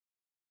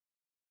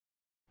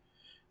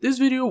This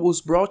video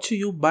was brought to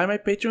you by my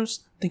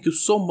patrons. Thank you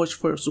so much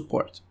for your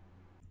support.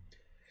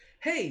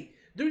 Hey,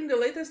 during the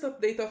latest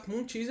update of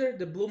Moon Teaser,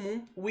 the Blue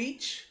Moon,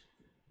 which,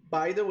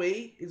 by the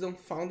way, is on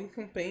founding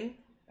campaign,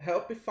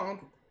 help me found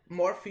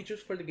more features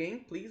for the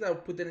game, please. I'll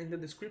put that in the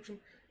description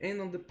and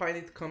on the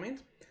pinned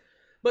comment.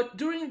 But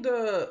during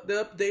the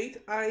update,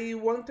 I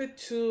wanted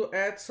to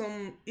add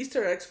some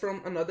Easter eggs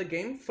from another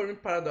game, Fermi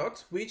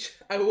Paradox, which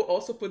I will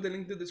also put the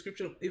link in the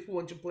description if you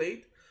want to play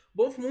it.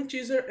 Both Moon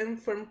Teaser and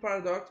Fermi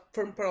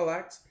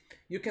Parallax,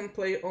 you can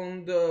play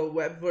on the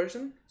web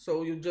version,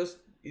 so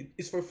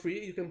it's for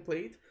free, you can play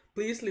it.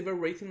 Please leave a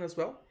rating as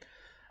well.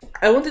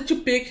 I wanted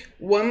to pick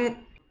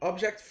one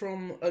object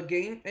from a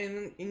game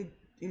and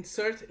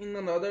insert in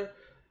another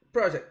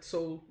project,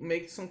 so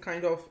make some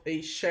kind of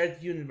a shared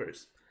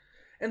universe.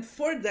 And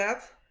for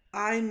that,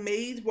 I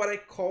made what I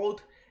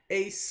called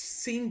a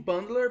scene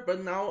bundler,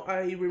 but now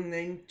I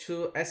renamed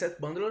to asset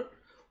bundler,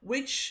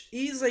 which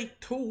is a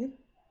tool.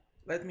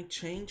 Let me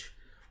change.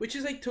 Which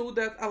is a tool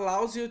that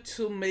allows you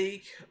to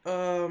make.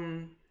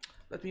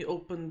 Let me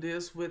open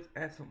this with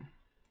Atom.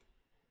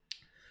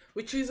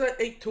 Which is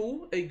a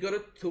tool, a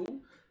Godot tool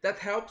that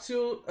helps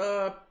you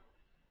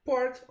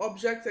port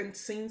objects and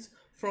scenes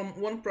from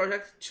one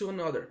project to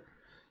another.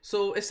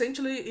 So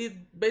essentially,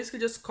 it basically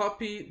just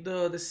copy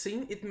the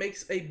scene. It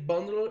makes a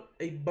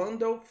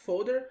bundle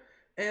folder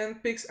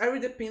and picks every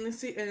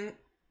dependency and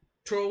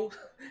throw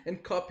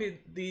and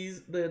copy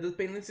the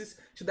dependencies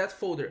to that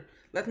folder.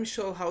 Let me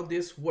show how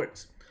this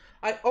works.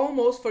 I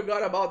almost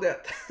forgot about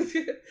that.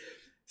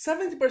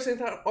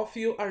 70% of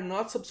you are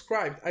not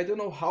subscribed. I don't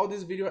know how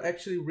this video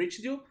actually reached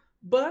you,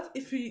 but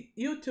if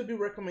YouTube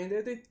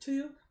recommended it to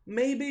you,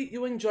 maybe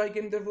you enjoy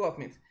game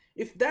development.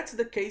 If that's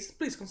the case,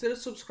 please consider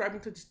subscribing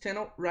to this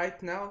channel right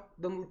now.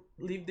 Don't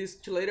leave this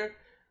to later.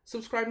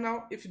 Subscribe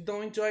now. If you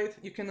don't enjoy it,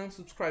 you can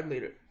unsubscribe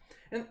later.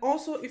 And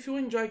also, if you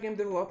enjoy game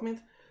development,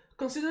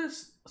 consider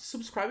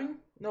subscribing.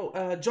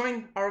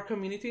 Join our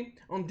community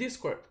on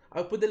Discord.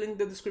 I'll put the link in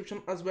the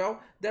description as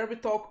well. There we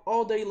talk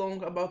all day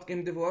long about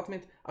game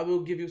development. I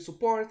will give you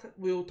support.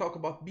 We'll talk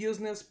about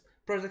business,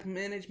 project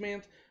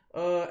management,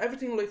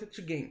 everything related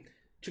to game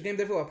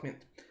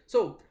development.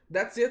 So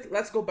that's it.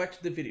 Let's go back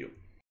to the video.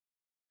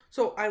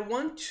 So I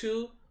want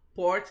to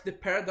port the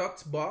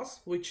Paradox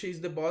boss, which is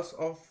the boss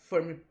of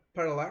Fermi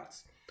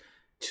Parallax,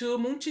 to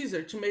Moon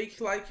Teaser to make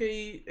like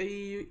a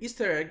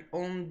Easter egg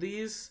on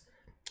this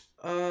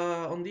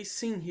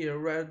scene here,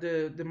 where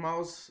the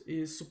mouse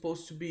is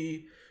supposed to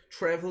be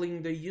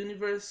traveling the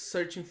universe,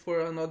 searching for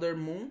another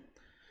moon.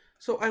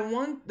 So I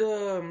want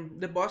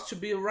the boss to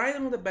be right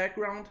on the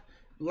background,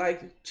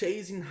 like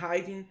chasing,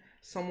 hiding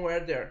somewhere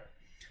there.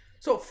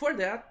 So for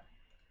that,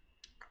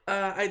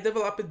 I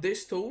developed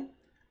this tool.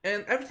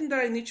 And everything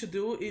that I need to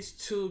do is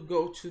to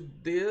go to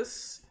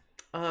this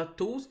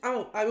tools.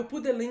 Oh, I will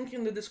put the link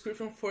in the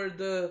description for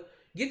the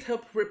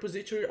GitHub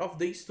repository of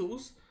these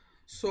tools.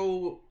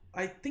 So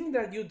I think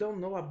that you don't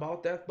know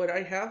about that, but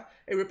I have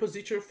a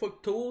repository for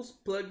tools,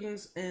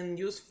 plugins, and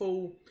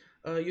useful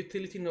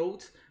utility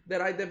nodes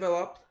that I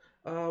developed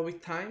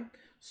with time.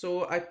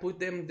 So I put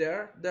them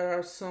there. There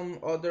are some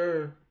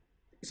other,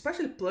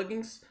 especially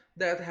plugins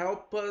that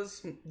help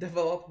us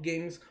develop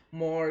games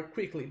more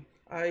quickly.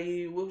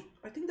 I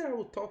think that I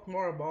will talk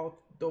more about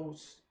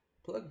those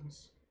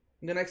plugins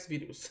in the next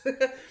videos.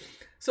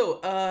 So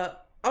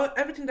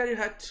everything that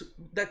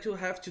you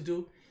have to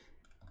do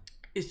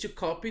is to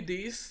copy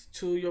this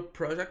to your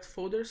project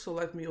folder. So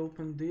let me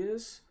open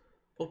this,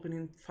 open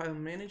in File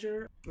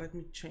Manager. Let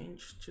me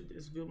change to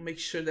this view, make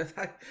sure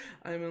that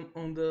I'm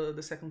on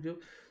the second view.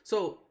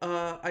 So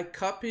I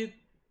copied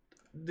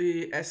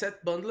the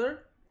asset bundler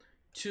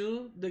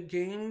to the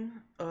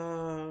game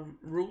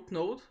root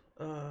node.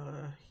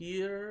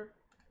 Here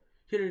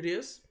it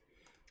is,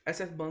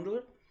 asset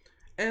bundler,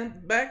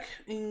 and back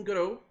in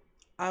Godot,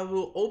 I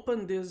will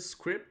open this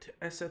script,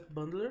 asset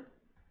bundler.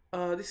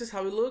 This is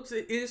how it looks.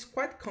 It is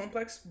quite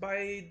complex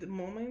by the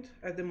moment.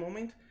 At the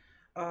moment,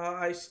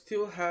 I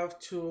still have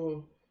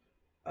to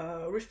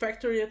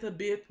refactor it a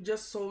bit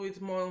just so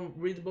it's more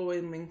readable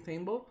and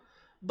maintainable.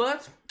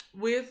 But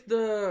with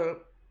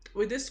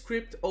this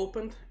script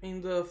opened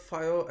in the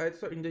file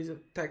editor, in the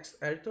text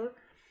editor,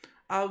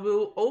 I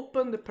will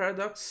open the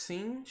Paradox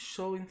scene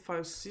showing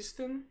file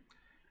system,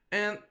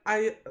 and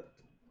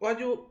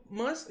what you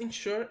must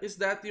ensure is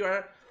that you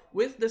are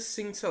with the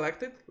scene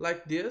selected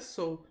like this.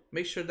 So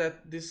make sure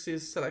that this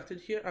is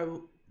selected here. I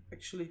will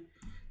actually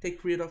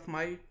take rid of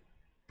my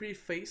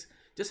preface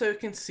just so you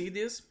can see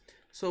this.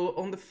 So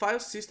on the file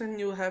system,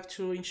 you have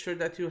to ensure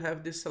that you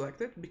have this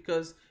selected,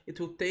 because it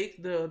will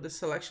take the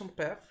selection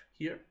path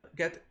here,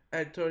 get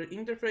editor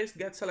interface,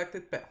 get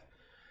selected path.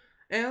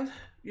 And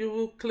you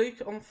will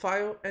click on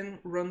file and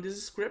run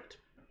this script.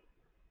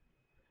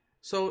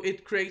 So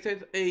it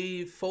created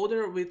a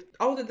folder with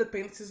all the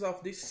dependencies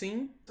of this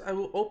scene. I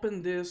will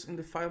open this in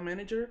the file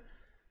manager,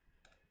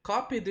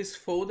 copy this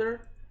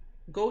folder,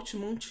 go to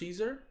Moon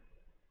Teaser,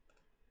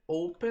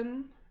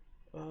 open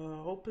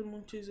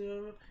Moon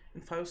Teaser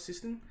in file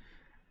system,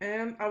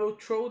 and I will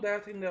throw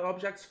that in the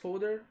objects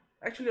folder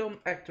actually on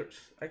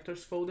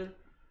actors folder,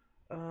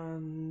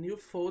 new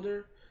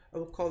folder. I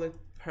will call it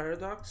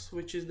Parallax,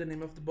 which is the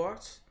name of the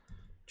box.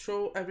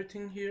 Throw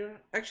everything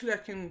here. Actually, I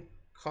can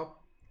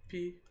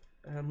copy,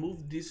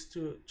 move this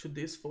to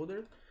this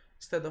folder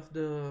instead of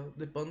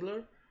the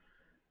bundler.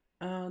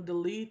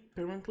 Delete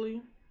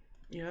permanently,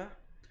 yeah.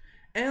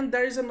 And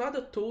there is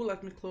another tool.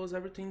 Let me close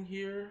everything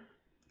here.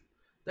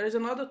 There is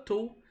another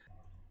tool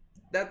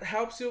that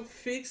helps you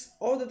fix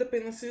all the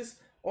dependencies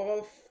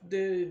of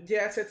the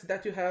assets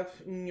that you have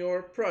in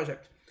your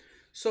project.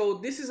 So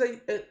this is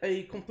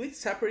a complete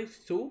separate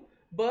tool,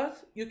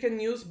 but you can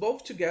use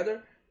both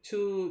together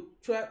to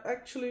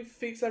actually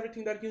fix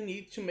everything that you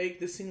need to make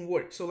the scene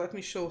work. So let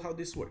me show how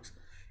this works.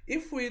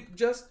 If we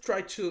just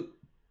try to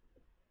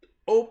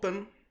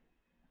open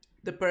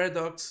the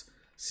Parallax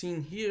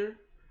scene here,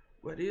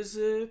 what is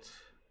it?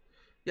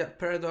 Yeah,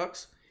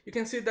 Parallax. You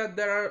can see that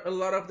there are a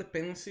lot of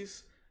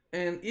dependencies,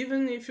 and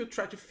even if you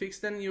try to fix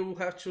them, you will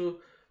have to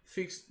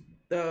fix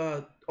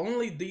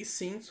only this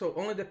scene, so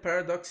only the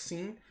Parallax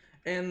scene,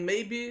 and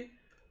maybe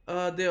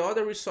the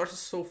other resources.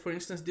 So for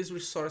instance, this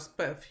resource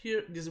path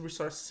here, this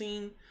resource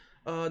scene,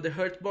 the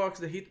hurt box,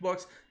 the hit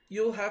box,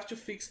 you'll have to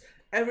fix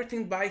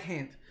everything by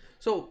hand.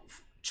 So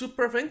to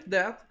prevent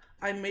that,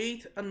 I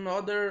made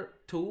another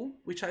tool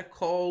which I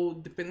call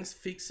Dependency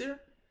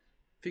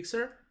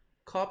Fixer.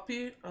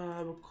 Copy,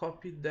 I will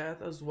copy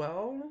that as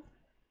well.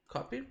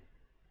 Copy.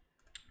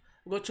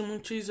 Go to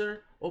Moonteaser,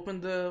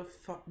 open the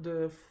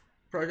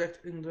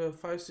project in the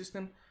file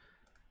system,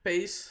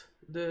 paste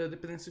the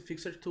Dependency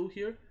Fixer tool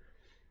here,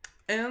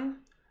 and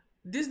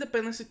this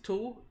dependency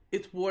tool,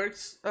 it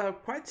works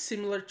quite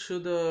similar to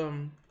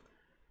the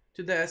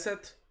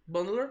asset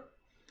bundler,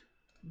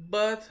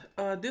 but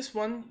this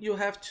one you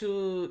have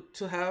to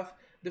have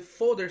the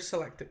folder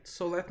selected.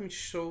 So let me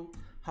show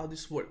how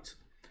this works.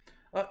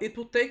 It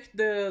will take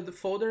the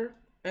folder,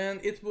 and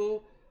it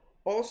will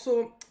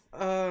also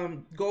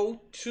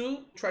go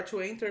to try to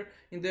enter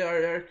in the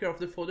hierarchy of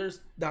the folders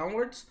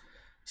downwards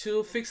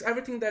to fix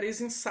everything that is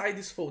inside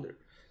this folder.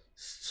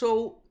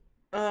 So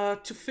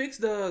to fix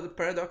the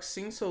Parallax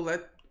scene, so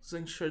let's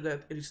ensure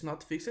that it is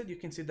not fixed. You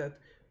can see that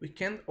we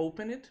can't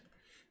open it.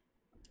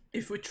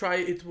 If we try,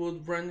 it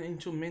would run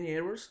into many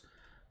errors.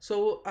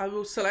 So I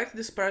will select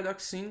this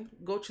Parallax scene,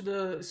 go to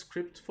the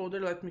script folder.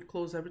 Let me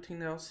close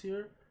everything else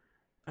here,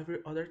 every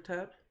other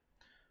tab.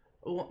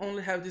 We'll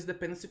only have this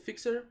dependency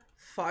fixer,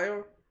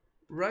 file,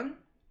 run.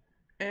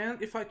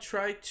 And if I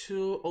try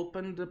to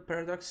open the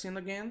Parallax scene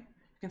again,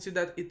 you can see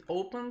that it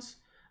opens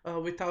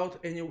without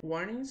any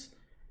warnings.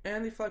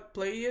 And if I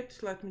play it,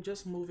 let me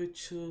just move it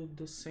to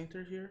the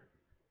center here.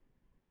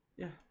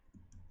 Yeah,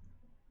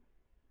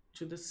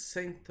 to the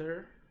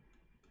center.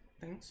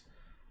 Thanks.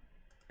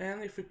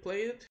 And if we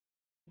play it,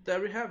 there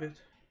we have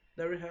it.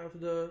 There we have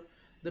the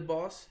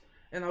boss,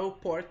 and I will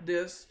port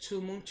this to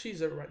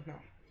Moonteaser right now.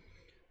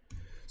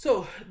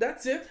 So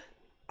that's it.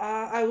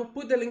 I will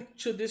put the link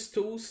to these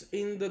tools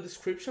in the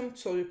description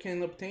so you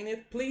can obtain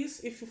it.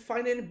 Please, if you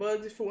find any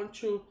bugs, if you want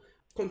to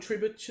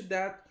contribute to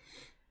that,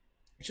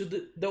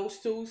 to those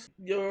tools,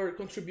 your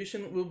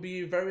contribution will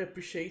be very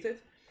appreciated.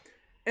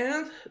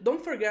 And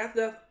don't forget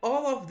that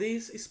all of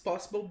this is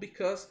possible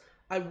because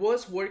I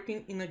was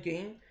working in a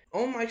game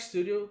on my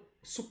studio,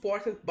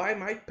 supported by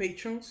my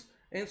patrons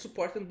and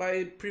supported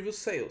by previous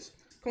sales.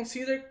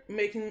 Consider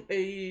making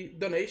a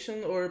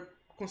donation or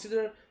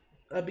consider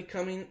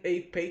becoming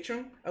a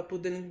patron. I'll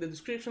put the link in the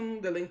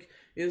description. The link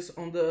is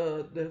on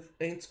the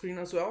end screen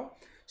as well,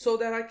 so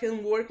that I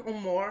can work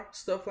on more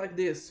stuff like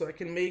this, so I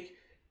can make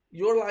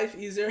your life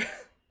easier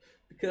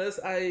because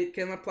I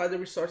can apply the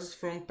resources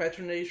from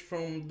patronage,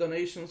 from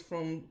donations,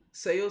 from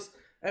sales,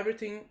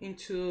 everything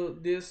into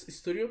this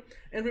studio.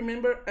 And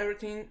remember,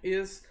 everything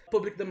is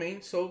public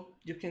domain, so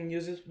you can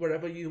use it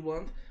wherever you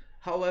want,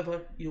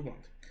 however you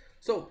want.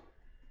 So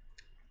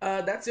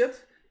that's it.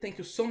 Thank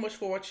you so much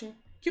for watching.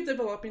 Keep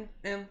developing,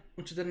 and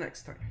until the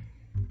next time.